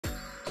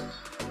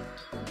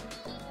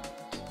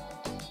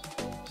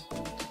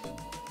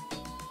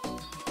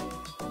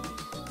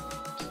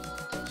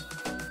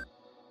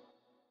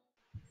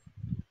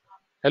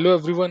Hello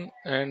everyone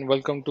and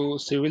welcome to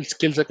Civil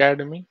Skills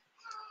Academy.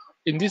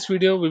 In this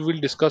video we will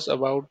discuss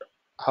about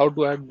how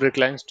to add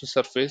breaklines to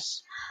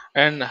surface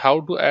and how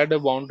to add a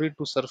boundary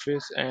to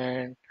surface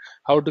and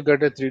how to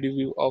get a 3D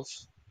view of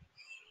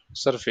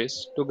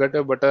surface to get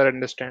a better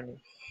understanding.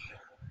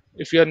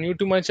 If you are new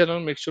to my channel,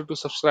 make sure to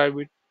subscribe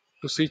it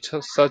to see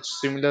such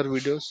similar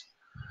videos.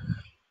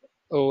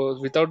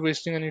 Without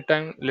wasting any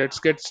time,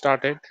 let's get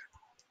started.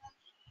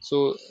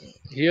 So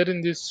here in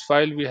this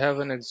file we have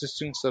an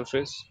existing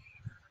surface.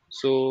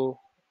 So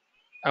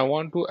I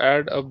want to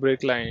add a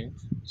break line.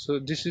 So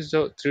this is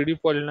a 3D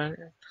polyline.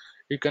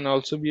 It can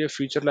also be a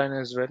feature line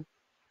as well.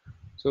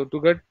 So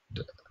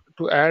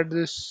to add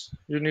this,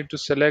 you need to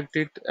select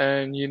it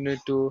and you need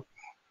to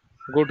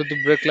go to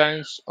the break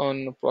lines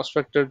on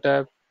prospector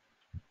tab,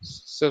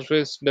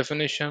 surface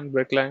definition,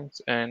 break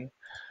lines, and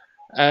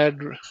add.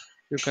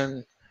 You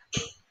can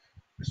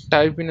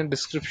type in a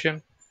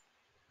description.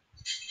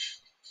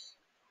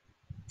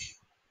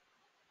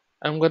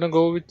 I'm gonna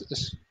go with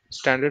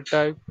standard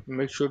type.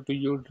 Make sure to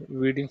use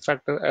reading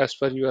factor as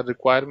per your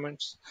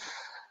requirements.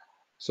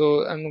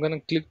 So I'm gonna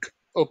click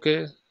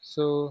OK.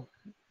 So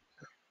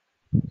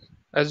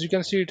as you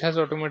can see, it has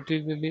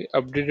automatically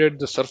updated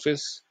the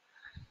surface.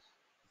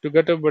 To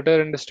get a better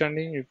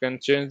understanding, you can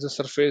change the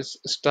surface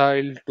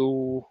style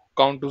to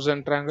contours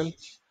and triangle.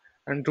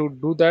 And to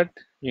do that,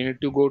 you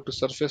need to go to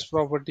surface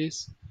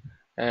properties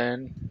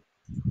and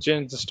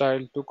change the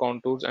style to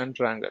contours and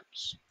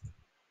triangles.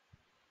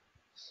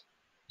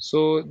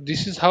 So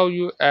this is how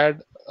you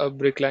add a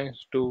break line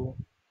to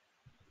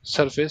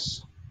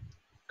surface.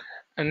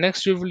 And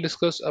next we will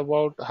discuss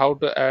about how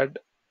to add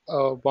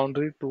a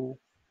boundary to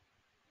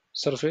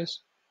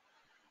surface.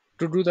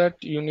 To do that,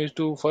 you need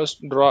to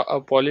first draw a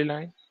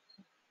polyline.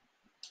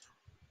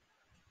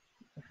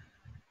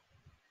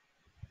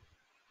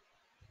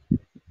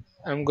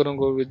 I'm gonna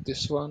go with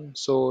this one.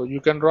 So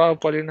you can draw a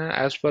polygon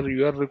as per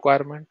your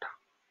requirement.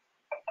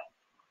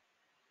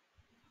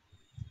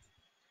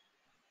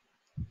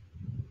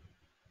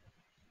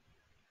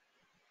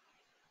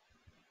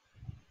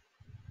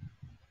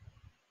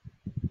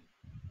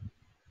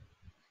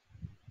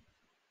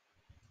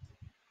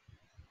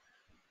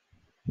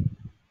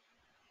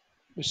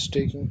 It's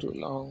taking too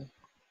long.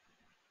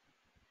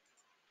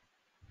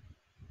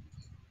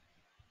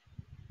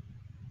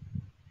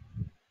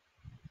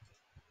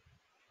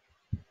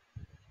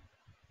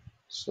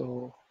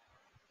 So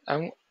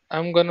I'm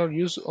I'm gonna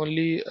use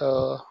only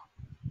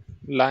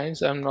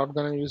lines. I'm not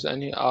gonna use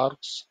any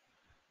arcs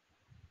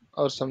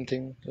or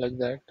something like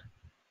that.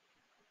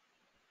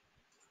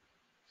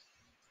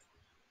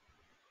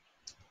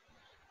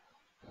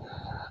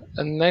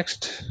 And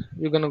next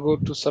we're gonna go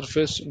to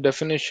surface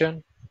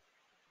definition.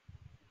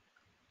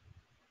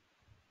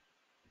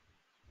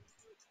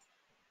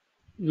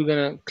 You're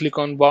gonna click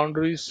on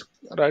boundaries,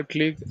 right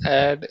click,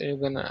 add. You're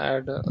gonna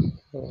add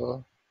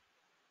a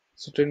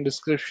certain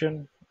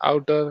description,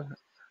 outer,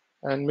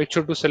 and make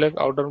sure to select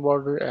outer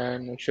border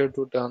and make sure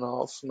to turn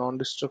off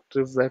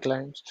non-destructive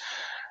backlines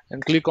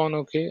and click on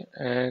OK,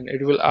 and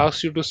it will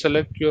ask you to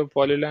select your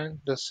polyline.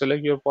 Just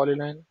select your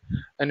polyline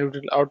and it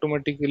will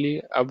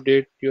automatically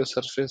update your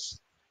surface,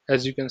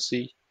 as you can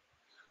see.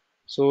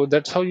 So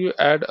that's how you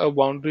add a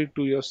boundary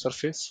to your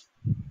surface.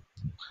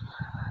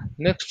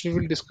 Next we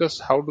will discuss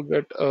how to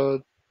get a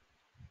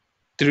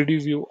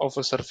 3D view of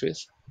a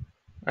surface,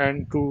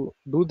 and to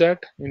do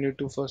that you need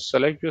to first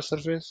select your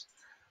surface,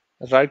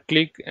 right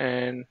click,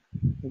 and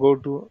go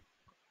to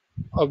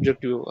object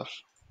viewer.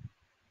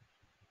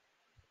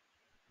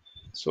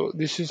 So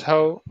this is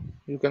how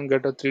you can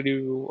get a 3D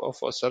view of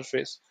a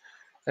surface,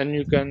 and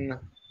you can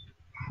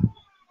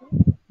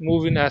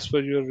move in as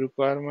per your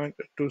requirement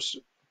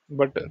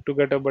but to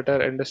get a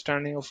better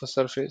understanding of a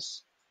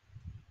surface,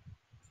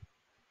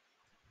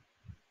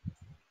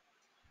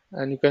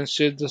 and you can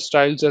change the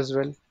styles as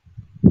well.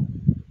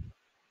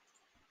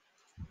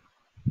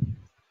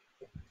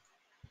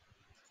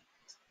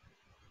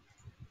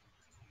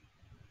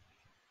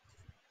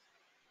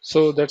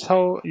 So that's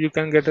how you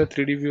can get a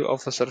 3D view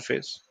of a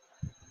surface.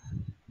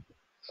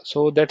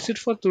 So that's it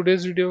for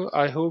today's video.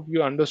 I hope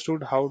you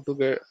understood how to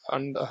get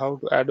and how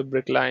to add a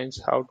brick lines,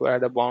 how to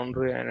add a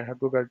boundary, and how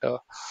to get a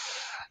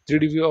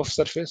 3D view of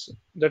surface.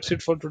 That's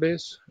it for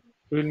today's.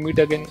 We will meet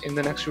again in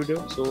the next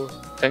video. So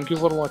thank you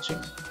for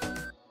watching.